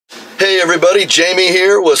Hey everybody, Jamie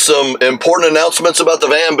here with some important announcements about the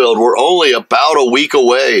van build. We're only about a week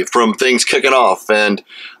away from things kicking off, and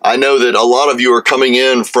I know that a lot of you are coming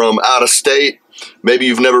in from out of state. Maybe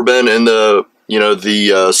you've never been in the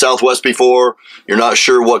Southwest before. You're not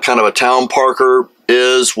sure what kind of a town Parker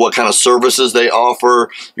is, what kind of services they offer.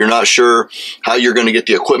 You're not sure how you're going to get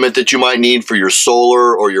the equipment that you might need for your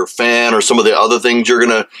solar or your fan or some of the other things you're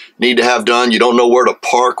going to need to have done. You don't know where to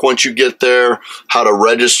park once you get there, how to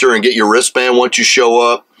register and get your wristband once you show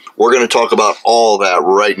up. We're going to talk about all that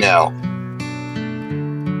right now.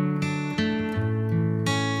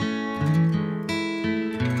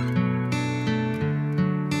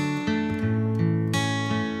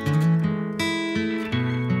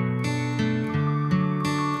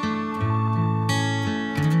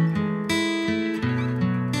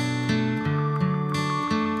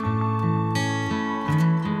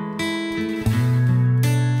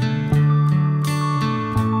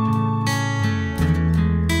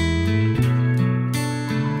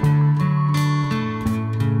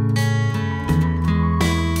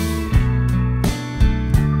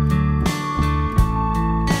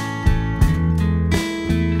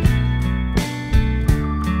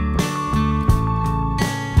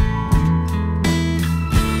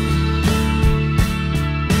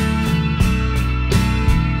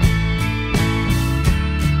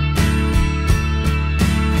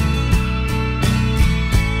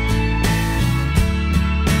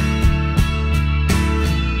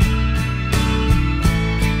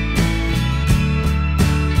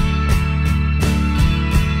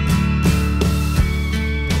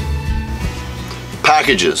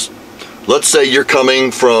 Packages. Let's say you're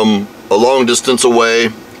coming from a long distance away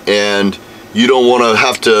and you don't want to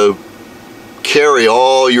have to carry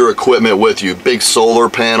all your equipment with you. Big solar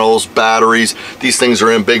panels, batteries, these things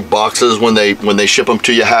are in big boxes when they ship them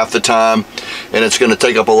to you half the time, and it's going to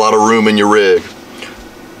take up a lot of room in your rig.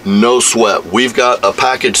 No sweat. We've got a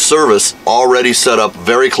package service already set up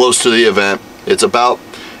very close to the event. It's about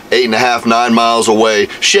 8.5, 9 miles away.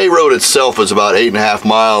 Shea Road itself is about 8.5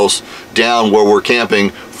 miles down where we're camping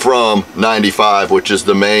from 95, which is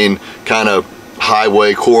the main kind of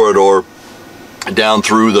highway corridor down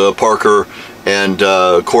through the Parker and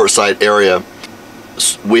Quartzsite area.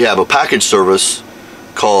 We have a package service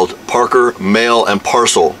called Parker Mail and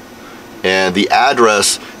Parcel, and the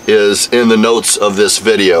address is in the notes of this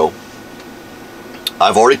video.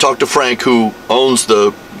 I've already talked to Frank, who owns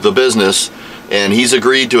the business, and he's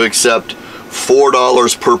agreed to accept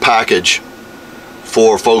 $4 per package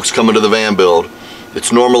for folks coming to the van build.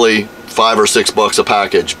 It's normally $5 or $6 a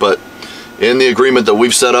package, but in the agreement that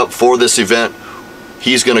we've set up for this event,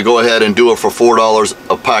 he's going to go ahead and do it for $4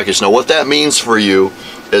 a package. Now what that means for you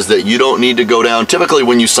is that you don't need to go down. Typically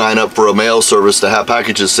when you sign up for a mail service to have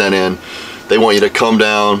packages sent in, they want you to come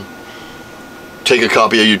down, take a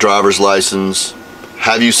copy of your driver's license,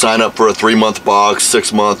 have you sign up for a 3-month box,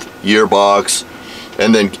 6-month, year box,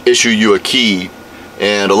 and then issue you a key.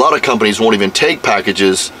 And a lot of companies won't even take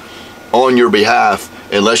packages on your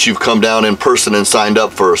behalf unless you've come down in person and signed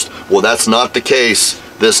up first. Well, that's not the case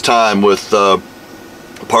this time with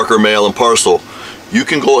Parker Mail and Parcel. You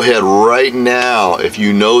can go ahead right now, if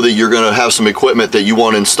you know that you're going to have some equipment that you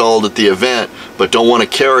want installed at the event but don't want to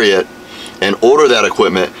carry it, and order that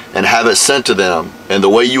equipment and have it sent to them. And the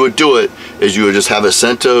way you would do it is you would just have it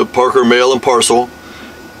sent to Parker Mail and Parcel,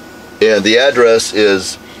 and the address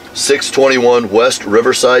is 621 West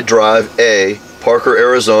Riverside Drive A, Parker,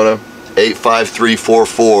 Arizona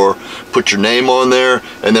 85344. Put your name on there,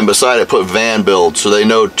 and then beside it put van build, so they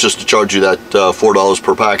know just to charge you that $4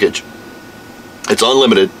 per package. It's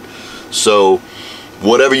unlimited, so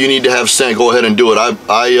whatever you need to have sent, go ahead and do it.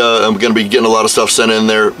 I am going to be getting a lot of stuff sent in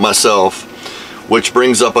there myself, which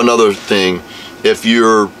brings up another thing. If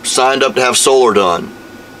you're signed up to have solar done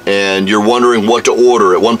and you're wondering what to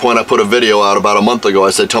order, at one point I put a video out about a month ago. I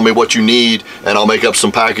said, tell me what you need and I'll make up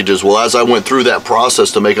some packages. Well, as I went through that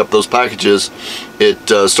process to make up those packages, it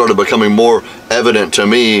started becoming more evident to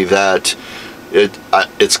me that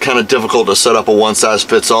it's kind of difficult to set up a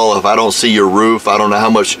one-size-fits-all if I don't see your roof. I don't know how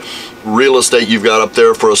much real estate you've got up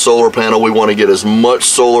there for a solar panel. We want to get as much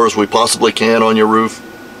solar as we possibly can on your roof.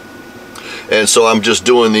 And so I'm just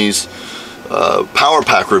doing these power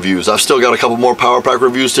pack reviews. I've still got a couple more power pack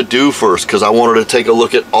reviews to do first, because I wanted to take a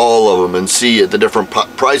look at all of them and see at the different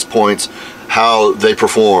price points how they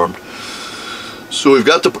performed. So we've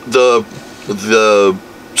got the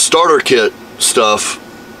starter kit stuff,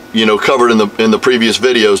 you know, covered in the previous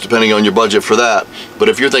videos, depending on your budget for that. But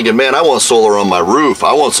if you're thinking, man, I want solar on my roof,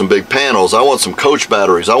 I want some big panels, I want some coach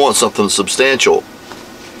batteries, I want something substantial,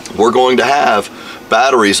 we're going to have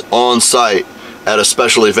batteries on site at a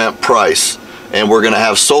special event price. And we're going to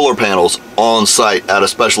have solar panels on site at a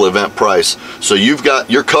special event price. So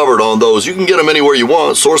you're covered on those. You can get them anywhere you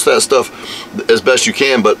want, source that stuff as best you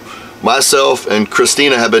can, but myself and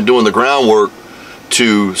Christina have been doing the groundwork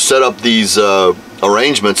to set up these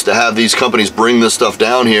arrangements to have these companies bring this stuff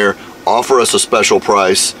down here, offer us a special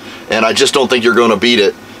price, and I just don't think you're going to beat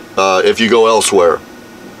it if you go elsewhere.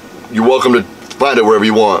 You're welcome to find it wherever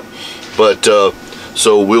you want, but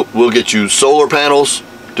so we'll get you solar panels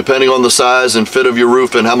depending on the size and fit of your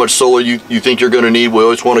roof and how much solar you think you're going to need. We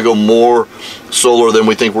always want to go more solar than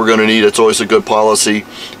we think we're going to need. It's always a good policy.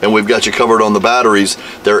 And we've got you covered on the batteries.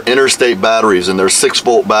 They're interstate batteries, and they're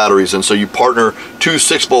 6-volt batteries, and so you partner 2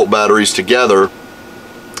 6-volt batteries together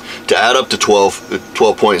to add up to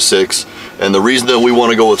 12.6. And the reason that we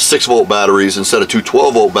want to go with 6-volt batteries instead of 2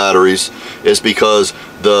 12-volt batteries is because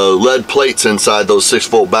the lead plates inside those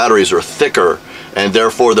 6-volt batteries are thicker, and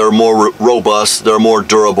therefore they're more robust, they're more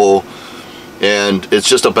durable, and it's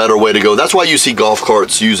just a better way to go. That's why you see golf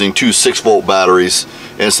carts using 2 6-volt batteries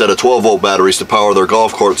instead of 12-volt batteries to power their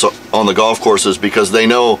golf carts on the golf courses, because they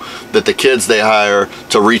know that the kids they hire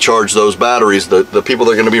to recharge those batteries, the people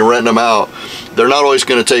that are going to be renting them out, they're not always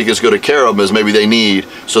going to take as good a care of them as maybe they need,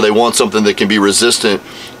 so they want something that can be resistant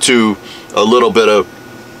to a little bit of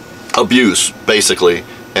abuse, basically.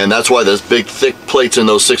 And that's why those big thick plates in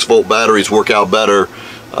those 6-volt batteries work out better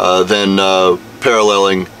than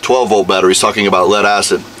paralleling 12-volt batteries, talking about lead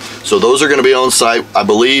acid. So those are going to be on site. I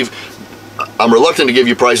believe, I'm reluctant to give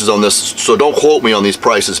you prices on this, so don't quote me on these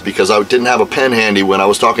prices, because I didn't have a pen handy when I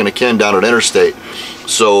was talking to Ken down at Interstate.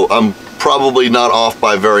 So I'm probably not off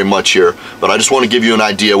by very much here, but I just want to give you an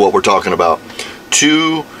idea what we're talking about.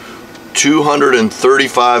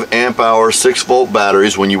 235 amp hour 6-volt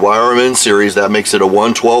batteries. When you wire them in series, that makes it a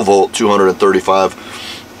 112-volt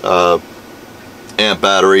 235 amp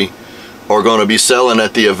battery, are going to be selling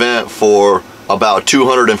at the event for about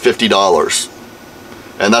 $250,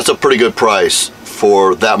 and that's a pretty good price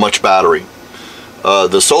for that much battery.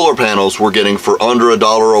 The solar panels we're getting for under $1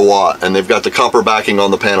 a watt, and they've got the copper backing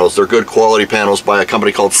on the panels. They're good quality panels by a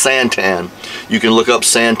company called Santan. You can look up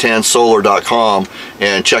santansolar.com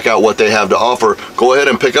and check out what they have to offer. Go ahead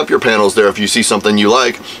and pick up your panels there if you see something you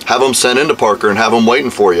like. Have them sent into Parker and have them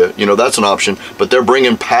waiting for you. You know, that's an option. But they're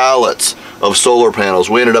bringing pallets of solar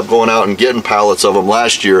panels. We ended up going out and getting pallets of them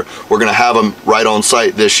last year. We're going to have them right on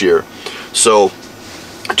site this year. So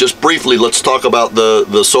just briefly, let's talk about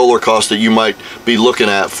the solar cost that you might be looking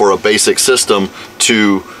at for a basic system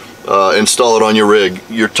to install it on your rig.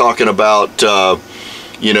 You're talking about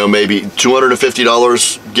you know, maybe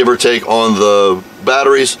 $250 give or take on the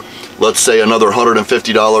batteries. Let's say another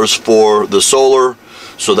 $150 for the solar.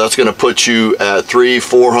 So that's going to put you at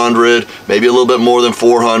 $300-400, maybe a little bit more than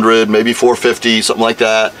 400, maybe 450, something like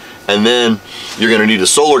that. And then you're going to need a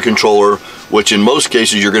solar controller, which in most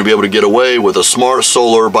cases you're going to be able to get away with a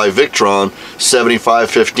SmartSolar by Victron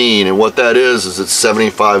 7515. And what that is it's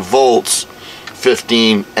 75 volts,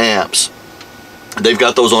 15 amps. They've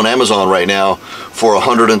got those on Amazon right now for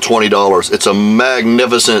 $120. It's a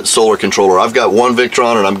magnificent solar controller. I've got one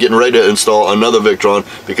Victron and I'm getting ready to install another Victron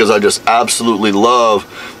because I just absolutely love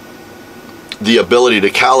the ability to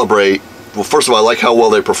calibrate. Well, first of all, I like how well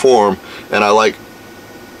they perform, and I like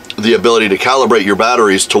the ability to calibrate your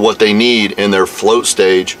batteries to what they need in their float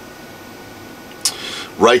stage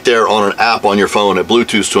right there on an app on your phone, a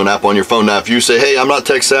Bluetooth to an app on your phone. Now if you say, hey, I'm not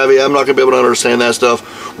tech savvy, I'm not gonna be able to understand that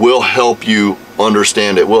stuff, we'll help you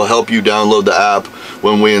understand it. We'll help you download the app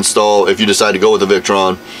when we install, if you decide to go with the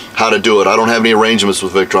Victron, how to do it. I don't have any arrangements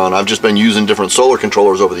with Victron. I've just been using different solar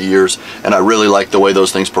controllers over the years, and I really like the way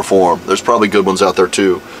those things perform. There's probably good ones out there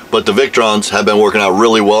too, but the Victrons have been working out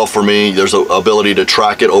really well for me. There's an ability to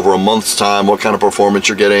track it over a month's time, what kind of performance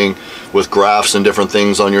you're getting with graphs and different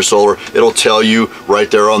things on your solar. It'll tell you right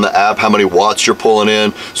there on the app how many watts you're pulling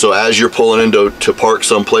in. So as you're pulling in to park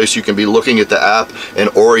someplace, you can be looking at the app and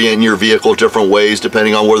orient your vehicle different ways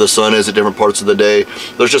depending on where the sun is at different parts of the day.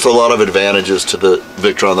 There's just a lot of advantages to the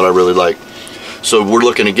Victron that I really like. So we're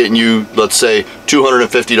looking at getting you, let's say,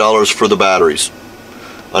 $250 for the batteries,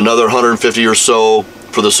 another $150 or so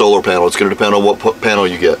for the solar panel. It's going to depend on what panel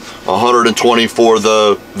you get. $120 for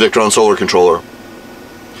the Victron solar controller.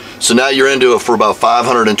 So now you're into it for about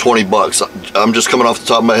 $520. I'm just coming off the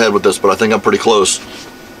top of my head with this, but I think I'm pretty close.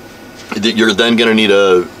 You're then going to need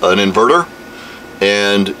an inverter,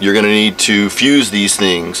 and you're going to need to fuse these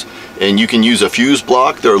things. And you can use a fuse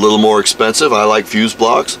block. They're a little more expensive. I like fuse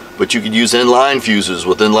blocks, but you could use inline fuses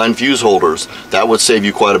with inline fuse holders. That would save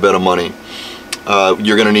you quite a bit of money.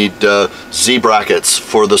 You're going to need Z brackets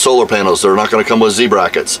for the solar panels. They're not going to come with Z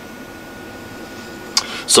brackets.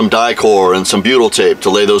 some die core and some butyl tape to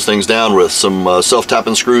lay those things down with, some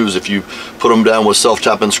self-tapping screws if you put them down with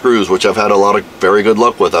self-tapping screws, which I've had a lot of very good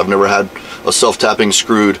luck with. I've never had a self-tapping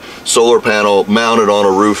screwed solar panel mounted on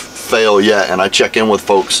a roof fail yet, and I check in with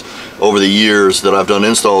folks over the years that I've done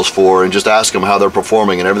installs for and just ask them how they're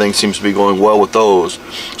performing, and everything seems to be going well with those.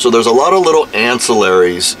 So there's a lot of little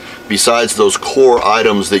ancillaries besides those core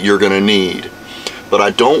items that you're going to need. But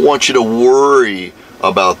I don't want you to worry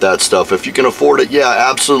about that stuff. If you can afford it, yeah,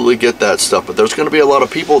 absolutely get that stuff. But there's going to be a lot of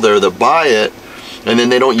people there that buy it and then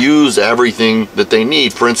they don't use everything that they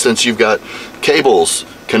need. For instance, you've got cables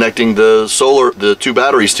connecting the two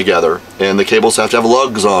batteries together, and the cables have to have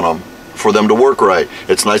lugs on them for them to work right.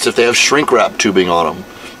 It's nice if they have shrink wrap tubing on them.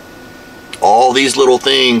 All these little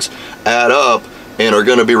things add up and are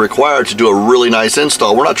going to be required to do a really nice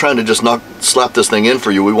install. We're not trying to just slap this thing in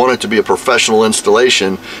for you. We want it to be a professional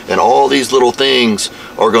installation, and all these little things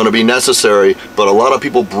are going to be necessary. But a lot of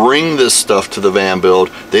people bring this stuff to the van build.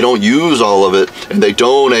 They don't use all of it, and they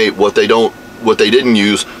donate what they didn't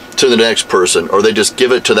use to the next person, or they just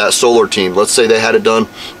give it to that solar team. Let's say they had it done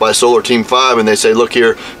by solar team 5 and they say, look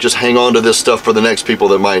here, just hang on to this stuff for the next people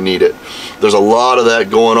that might need it. There's a lot of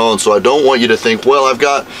that going on. So I don't want you to think, well, I've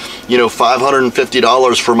got, you know,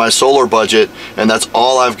 $550 for my solar budget and that's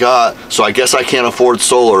all I've got, so I guess I can't afford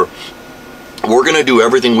solar. We're going to do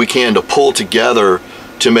everything we can to pull together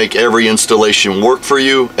to make every installation work for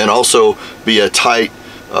you and also be a tight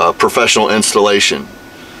professional installation.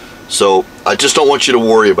 So I just don't want you to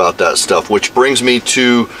worry about that stuff, which brings me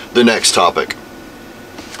to the next topic,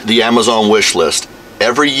 the Amazon wish list.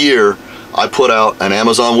 Every year I put out an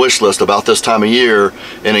Amazon wish list about this time of year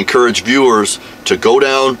and encourage viewers to go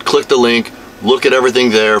down, click the link, look at everything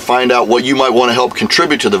there, find out what you might want to help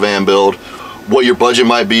contribute to the van build, what your budget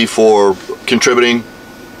might be for contributing,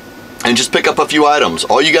 and just pick up a few items.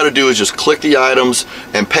 All you got to do is just click the items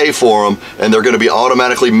and pay for them, and they're going to be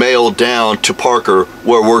automatically mailed down to Parker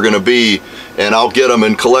where we're going to be, and I'll get them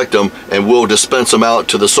and collect them, and we'll dispense them out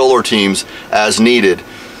to the solar teams as needed.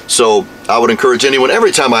 So I would encourage anyone,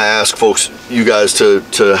 every time I ask folks, you guys to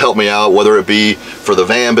help me out, whether it be for the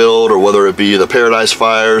van build or whether it be the Paradise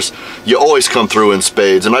Fires, you always come through in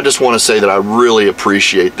spades. And I just want to say that I really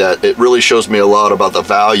appreciate that. It really shows me a lot about the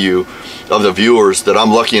value of the viewers that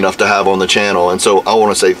I'm lucky enough to have on the channel. And so I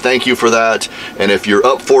want to say thank you for that. And if you're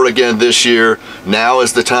up for it again this year, now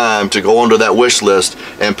is the time to go onto that wish list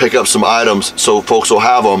and pick up some items so folks will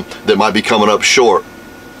have them that might be coming up short.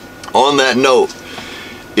 On that note,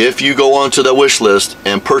 if you go onto the wish list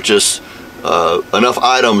and purchase enough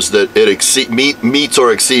items that it meets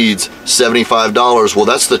or exceeds $75, well,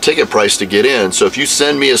 that's the ticket price to get in. So if you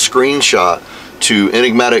send me a screenshot to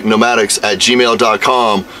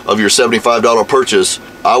enigmaticnomadics@gmail.com of your $75 purchase,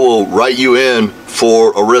 I will write you in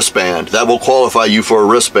for a wristband. That will qualify you for a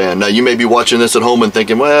wristband. Now, you may be watching this at home and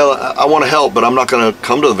thinking, well, I want to help, but I'm not going to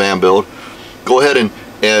come to the van build. Go ahead and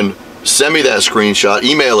send me that screenshot,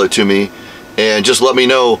 email it to me, and just let me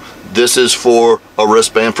know this is for a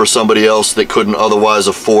wristband for somebody else that couldn't otherwise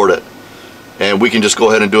afford it. And we can just go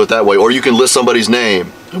ahead and do it that way. Or you can list somebody's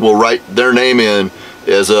name, and we'll write their name in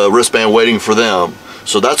as a wristband waiting for them.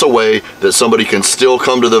 So that's a way that somebody can still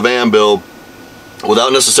come to the van build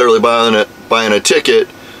without necessarily buying a ticket,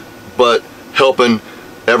 but helping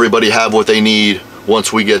everybody have what they need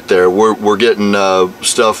once we get there. We're getting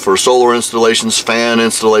stuff for solar installations, fan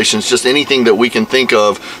installations, just anything that we can think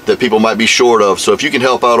of that people might be short of. So if you can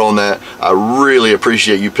help out on that, I really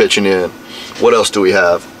appreciate you pitching in. What else do we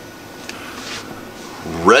have?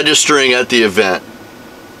 Registering at the event.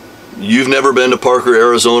 You've never been to Parker,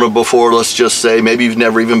 Arizona before, let's just say. Maybe you've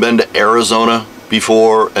never even been to Arizona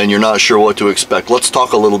before and you're not sure what to expect. Let's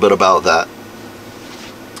talk a little bit about that.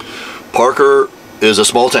 Parker is a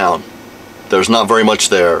small town. There's not very much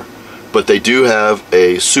there, but they do have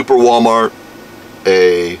a Super Walmart,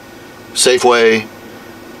 a Safeway,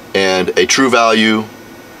 and a True Value,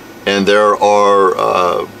 and there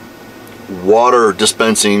are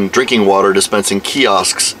drinking water dispensing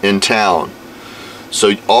kiosks in town.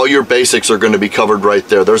 So all your basics are going to be covered right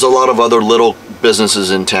there. There's a lot of other little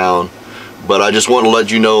businesses in town, but I just want to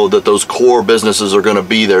let you know that those core businesses are going to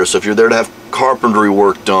be there. So if you're there to have carpentry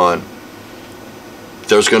work done,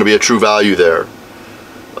 there's going to be a True Value there.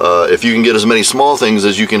 If you can get as many small things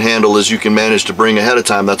as you can handle as you can manage to bring ahead of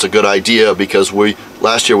time, that's a good idea, because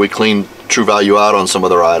last year we cleaned True Value out on some of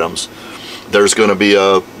their items. There's going to be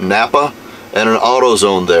a Napa and an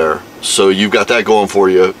AutoZone there, so you've got that going for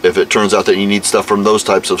you if it turns out that you need stuff from those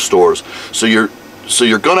types of stores. So you're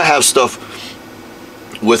going to have stuff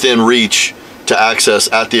within reach to access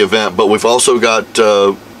at the event, but we've also got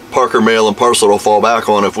Parker Mail and Parcel to fall back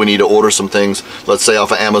on if we need to order some things, let's say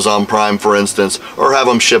off of Amazon Prime, for instance, or have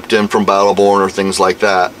them shipped in from Battleborn or things like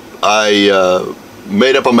that. I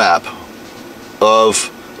made up a map of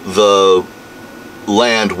the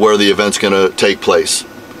land where the event's going to take place.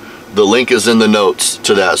 The link is in the notes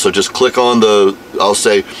to that, so just click on the, I'll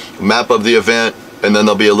say, map of the event, and then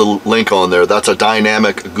there'll be a little link on there. That's a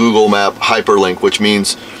dynamic Google Map hyperlink, which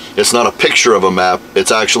means it's not a picture of a map,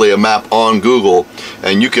 it's actually a map on Google,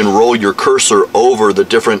 and you can roll your cursor over the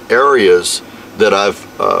different areas that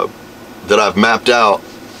I've mapped out,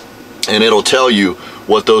 and it'll tell you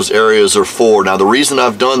what those areas are for. Now, the reason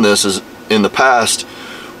I've done this is, in the past,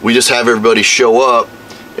 we just have everybody show up,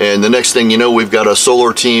 and the next thing you know, we've got a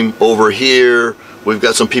solar team over here, we've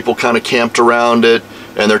got some people kind of camped around it,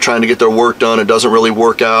 and they're trying to get their work done. It doesn't really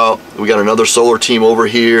work out. We got another solar team over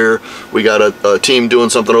here, we got a team doing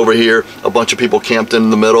something over here, a bunch of people camped in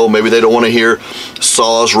the middle. Maybe they don't want to hear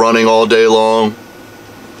saws running all day long.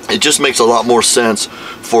 It just makes a lot more sense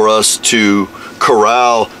for us to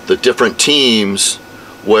corral the different teams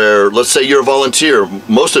where, let's say you're a volunteer.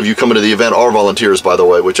 Most of you coming to the event are volunteers, by the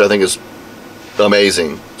way, which I think is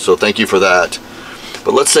amazing, so thank you for that.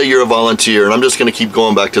 But let's say you're a volunteer, and I'm just going to keep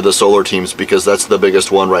going back to the solar teams because that's the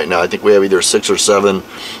biggest one right now. I think we have either 6 or 7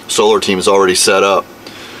 solar teams already set up.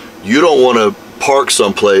 You don't want to park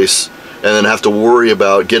someplace and then have to worry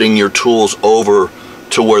about getting your tools over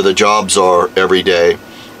to where the jobs are every day.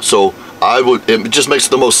 So it just makes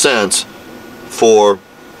the most sense for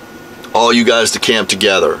all you guys to camp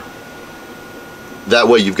together. That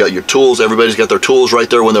way you've got your tools, everybody's got their tools right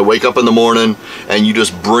there when they wake up in the morning, and you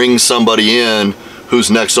just bring somebody in who's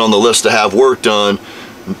next on the list to have work done,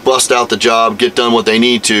 bust out the job, get done what they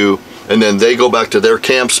need to, and then they go back to their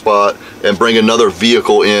camp spot and bring another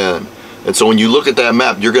vehicle in. And so when you look at that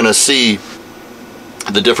map, you're going to see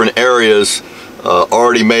the different areas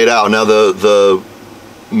already made out. Now the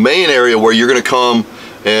main area where you're going to come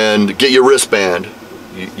and get your wristband,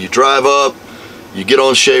 you drive up, you get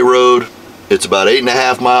on Shea Road, it's about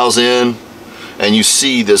 8.5 miles in, and you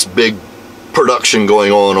see this big production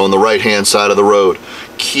going on the right hand side of the road.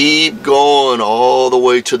 Keep going all the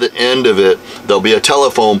way to the end of it. There'll be a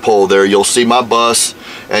telephone pole there. You'll see my bus,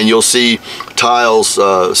 and you'll see tiles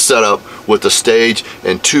set up with the stage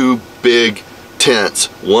and 2 big tents.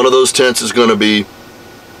 One of those tents is going to be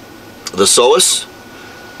the SOAS,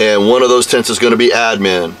 and one of those tents is going to be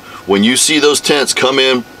admin. When you see those tents come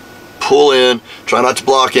in, pull in, try not to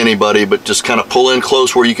block anybody, but just kind of pull in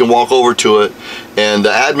close where you can walk over to it. And the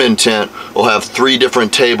admin tent will have 3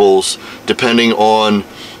 different tables depending on,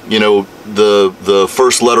 you know, the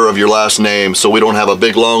first letter of your last name, so we don't have a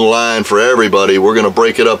big long line for everybody. We're going to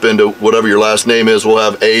break it up into whatever your last name is. We'll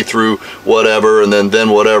have A through whatever, and then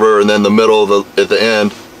whatever, and then the middle at the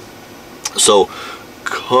end. So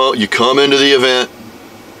you come into the event,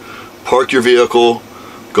 park your vehicle,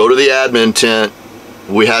 go to the admin tent.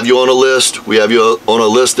 We have you on a list. We have you on a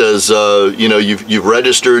list as you know, you've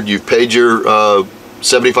registered, you've paid your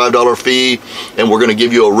 $75 fee, and we're going to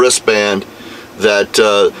give you a wristband that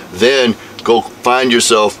then go find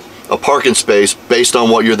yourself a parking space based on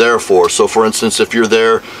what you're there for. So for instance, if you're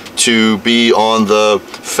there to be on the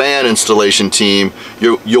fan installation team,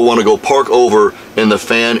 you'll want to go park over in the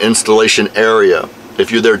fan installation area. If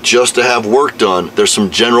you're there just to have work done, there's some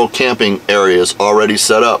general camping areas already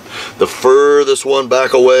set up. The furthest one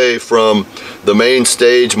back away from the main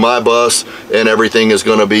stage, my bus, and everything is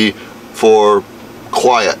going to be for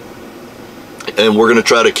quiet. And we're going to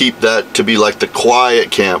try to keep that to be like the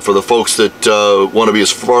quiet camp for the folks that want to be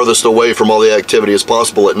as farthest away from all the activity as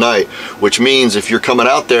possible at night. Which means if you're coming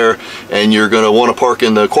out there and you're going to want to park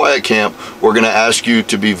in the quiet camp, we're going to ask you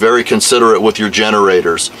to be very considerate with your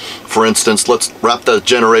generators. For instance, let's wrap the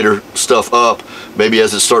generator stuff up maybe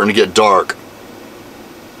as it's starting to get dark.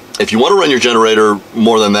 If you want to run your generator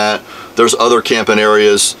more than that, there's other camping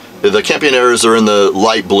areas. The camping areas are in the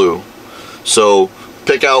light blue. So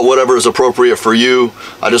pick out whatever is appropriate for you.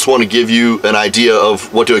 I just want to give you an idea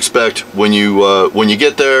of what to expect when you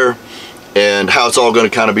get there and how it's all going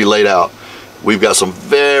to kind of be laid out. We've got some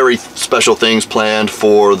very special things planned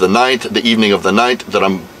for the 9th, the evening of the 9th, that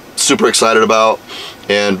I'm super excited about.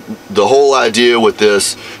 And the whole idea with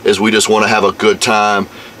this is we just want to have a good time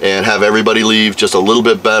and have everybody leave just a little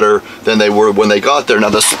bit better than they were when they got there. Now,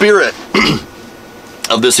 the spirit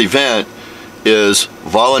of this event is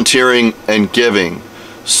volunteering and giving.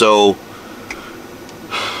 So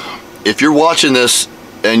if you're watching this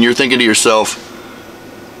and you're thinking to yourself,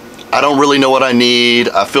 I don't really know what I need,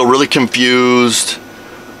 I feel really confused,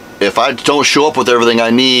 if I don't show up with everything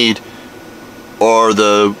I need, or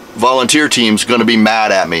the volunteer team's going to be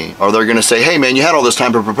mad at me, or they're going to say, hey man, you had all this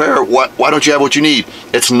time to prepare, why don't you have what you need?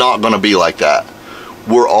 It's not going to be like that.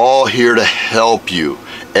 We're all here to help you.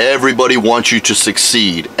 Everybody wants you to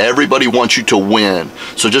succeed. Everybody wants you to win.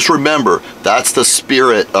 So just remember, that's the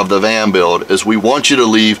spirit of the van build, is we want you to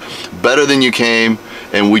leave better than you came,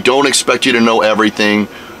 and we don't expect you to know everything.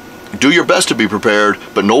 Do your best to be prepared,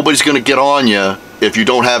 but nobody's going to get on you if you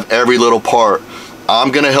don't have every little part.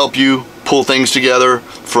 I'm going to help you pull things together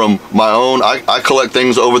from my own. I collect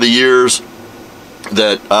things over the years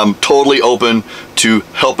that I'm totally open to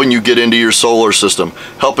helping you get into your solar system,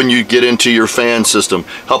 helping you get into your fan system,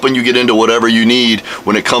 helping you get into whatever you need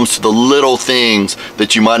when it comes to the little things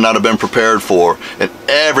that you might not have been prepared for. And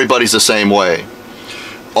everybody's the same way.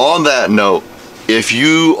 On that note, if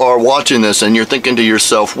you are watching this and you're thinking to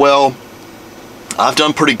yourself, well, I've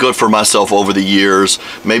done pretty good for myself over the years.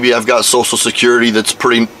 Maybe I've got Social Security that's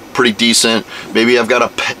pretty decent. Maybe I've got a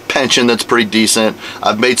pension that's pretty decent.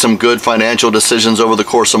 I've made some good financial decisions over the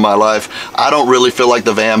course of my life. I don't really feel like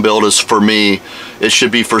the van build is for me. It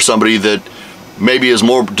should be for somebody that maybe is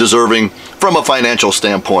more deserving from a financial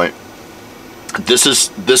standpoint. This is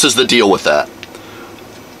the deal with that.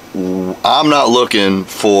 I'm not looking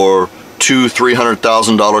for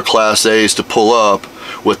 $200,000-$300,000 Class A's to pull up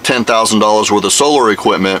with $10,000 worth of solar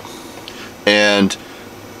equipment and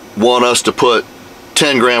want us to put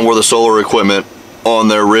 10 grand worth of solar equipment on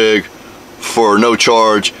their rig for no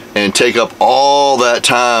charge and take up all that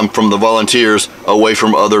time from the volunteers away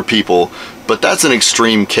from other people. But that's an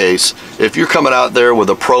extreme case. If you're coming out there with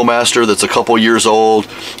a ProMaster that's a couple years old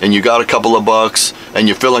and you got a couple of bucks and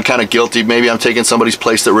you're feeling kind of guilty, maybe I'm taking somebody's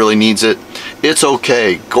place that really needs it, it's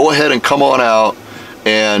okay. Go ahead and come on out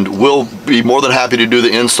and we'll be more than happy to do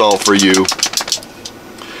the install for you.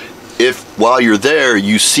 If while you're there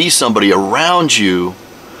you see somebody around you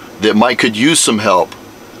that could use some help,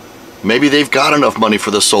 maybe they've got enough money for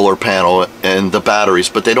the solar panel and the batteries,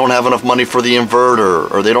 but they don't have enough money for the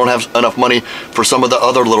inverter, or they don't have enough money for some of the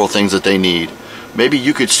other little things that they need. Maybe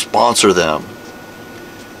you could sponsor them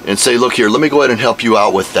and say, look here, let me go ahead and help you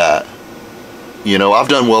out with that. You know, I've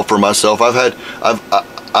done well for myself. I've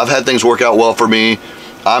had things work out well for me.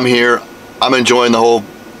 I'm here, I'm enjoying the whole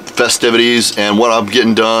festivities and what I'm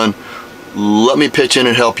getting done. Let me pitch in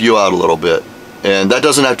and help you out a little bit. And that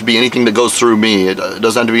doesn't have to be anything that goes through me. It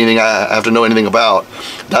doesn't have to be anything I have to know anything about.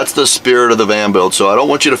 That's the spirit of the van build. So I don't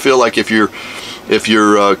want you to feel like if you're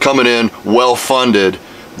coming in well funded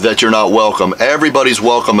that you're not welcome. Everybody's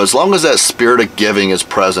welcome as long as that spirit of giving is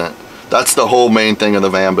present. That's the whole main thing of the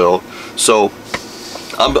van build. So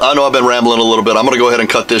I know I've been rambling a little bit. I'm going to go ahead and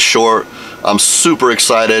cut this short. I'm super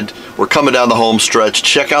excited. We're coming down the home stretch.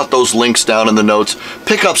 Check out those links down in the notes.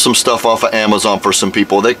 Pick up some stuff off of Amazon for some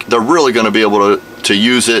people. They're really going to be able to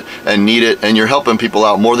use it and need it, and you're helping people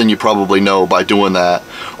out more than you probably know by doing that.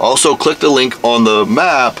 Also, click the link on the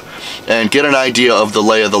map and get an idea of the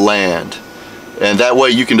lay of the land. And that way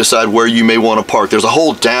you can decide where you may want to park. There's a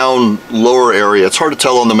whole down lower area. It's hard to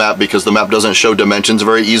tell on the map because the map doesn't show dimensions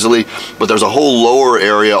very easily, but there's a whole lower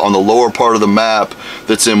area on the lower part of the map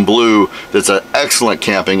that's in blue that's an excellent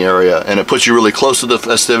camping area, and it puts you really close to the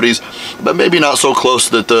festivities, but maybe not so close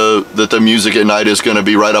that the music at night is going to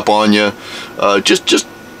be right up on you. Just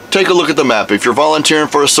take a look at the map. If you're volunteering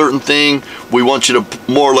for a certain thing, we want you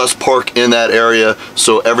to more or less park in that area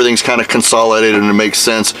so everything's kind of consolidated and it makes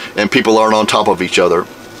sense and people aren't on top of each other.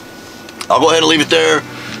 I'll go ahead and leave it there.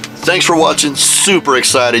 Thanks for watching. Super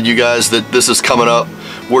excited, you guys, that this is coming up.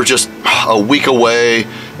 We're just a week away,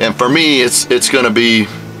 and for me it's going to be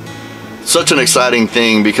such an exciting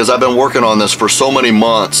thing because I've been working on this for so many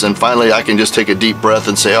months, and finally I can just take a deep breath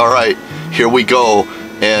and say, all right, here we go.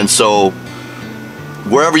 And so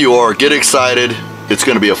wherever you are, get excited. It's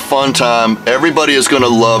going to be a fun time. Everybody is going to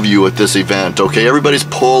love you at this event, okay? Everybody's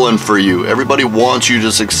pulling for you. Everybody wants you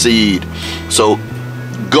to succeed. So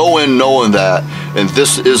go in knowing that, and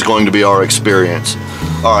this is going to be our experience.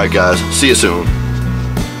 All right, guys, see you soon.